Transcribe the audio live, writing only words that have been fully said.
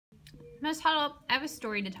Miss Huddle, I have a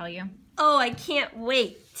story to tell you. Oh, I can't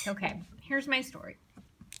wait. Okay, here's my story.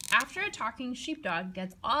 After a talking sheepdog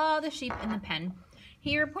gets all the sheep in the pen,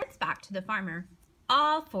 he reports back to the farmer.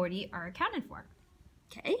 All 40 are accounted for.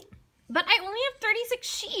 Okay. But I only have 36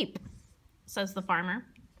 sheep, says the farmer.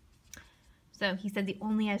 So he says he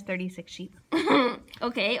only has 36 sheep.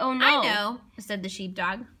 Okay, oh no. I know, said the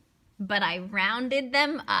sheepdog, but I rounded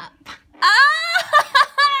them up.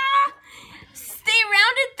 They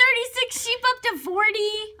rounded 36 sheep up to 40.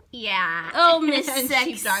 Yeah. Oh, Miss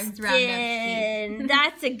Sheepdogs round up Sexton.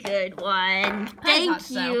 That's a good one. Thank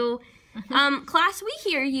you. So. Class, we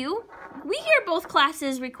hear you. We hear both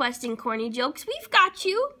classes requesting corny jokes. We've got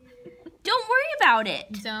you. Don't worry about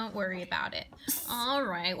it. Don't worry about it. All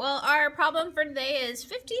right. Well, our problem for today is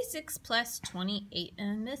 56 plus 28.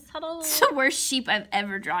 And Miss Huddle. It's the worst sheep I've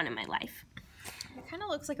ever drawn in my life. It kind of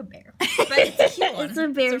looks like a bear. But it's a cute one. It's a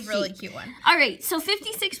bear It's a really sheep. cute one. All right. So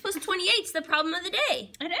 56 plus 28 is the problem of the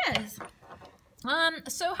day. It is.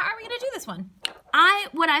 So how are we going to do this one?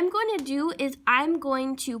 What I'm going to do is I'm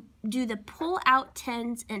going to do the pull out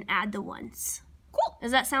tens and add the ones. Cool.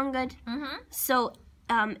 Does that sound good? Mm-hmm. So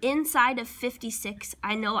inside of 56,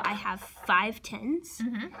 I know I have 5 tens.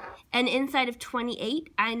 Mm-hmm. And inside of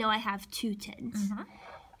 28, I know I have 2 tens. Mm-hmm.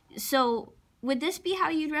 So would this be how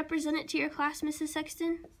you'd represent it to your class, Mrs.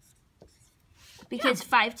 Sexton? Because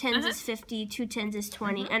 5 tens is 50, 2 tens is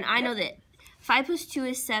 20. And I know that 5 plus 2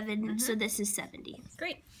 is 7, so this is 70.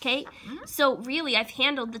 Great. Okay? So really, I've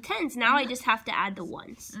handled the tens. Now I just have to add the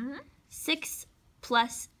ones. 6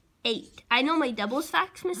 plus 8. I know my doubles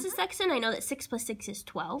facts, Mrs. Sexton. I know that 6 plus 6 is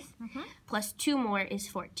 12. Plus 2 more is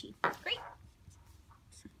 14. Great.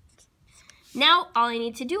 Now, all I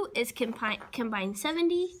need to do is combine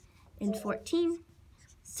 70 and 14.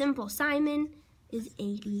 Simple Simon is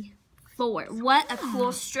 84. What a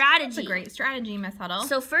cool strategy. That's a great strategy, Miss Huddle.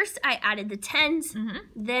 So first I added the tens,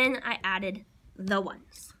 then I added the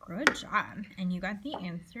ones. Good job. And you got the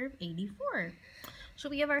answer of 84.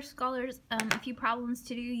 Should we give our scholars a few problems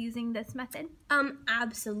to do using this method?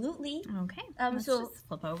 Absolutely. Okay. Let's so just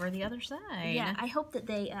flip over the other side. yeah, I hope that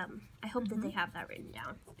they that they have that written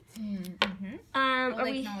down. Well, Are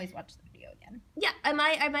they we? can always watch the video again. Yeah.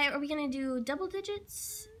 Are we gonna do double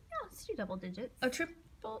digits? Yeah, let's do double digits. Or triple?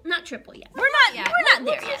 Not triple yet. We're Yeah, not there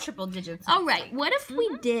let's do yet. triple digits. All right. What if we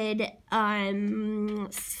did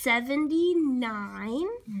 79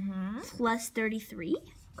 plus 33?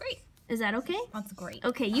 Great. Is that okay? That's great.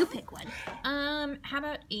 Okay, you pick one. How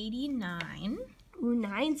about 89? Ooh,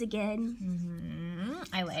 9s again.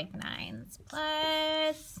 I like 9s.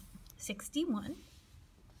 Plus 61.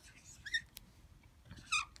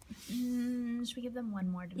 Should we give them one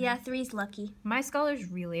more? Yeah, 3's lucky. My scholars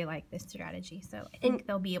really like this strategy, so I think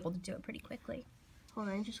they'll be able to do it pretty quickly. Hold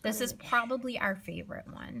on, just This is probably our favorite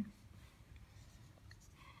one.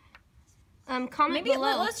 comment Maybe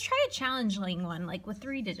below. let's try a challenging one, like with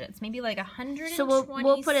 3 digits. Maybe like 126. So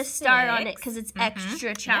we'll put a star on it because it's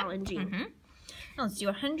extra challenging. Now let's do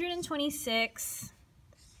 126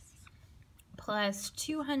 plus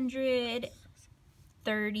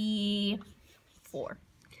 234.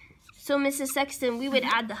 So, Mrs. Sexton, we would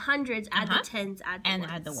add the hundreds, add the tens, add the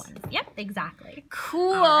ones. Add the ones. Yep, exactly.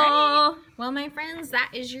 Cool. Alrighty. Well, my friends, that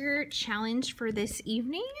is your challenge for this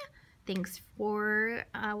evening. Thanks for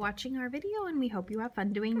watching our video, and we hope you have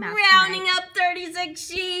fun doing math Rounding up 36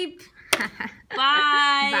 sheep. Bye.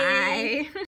 Bye.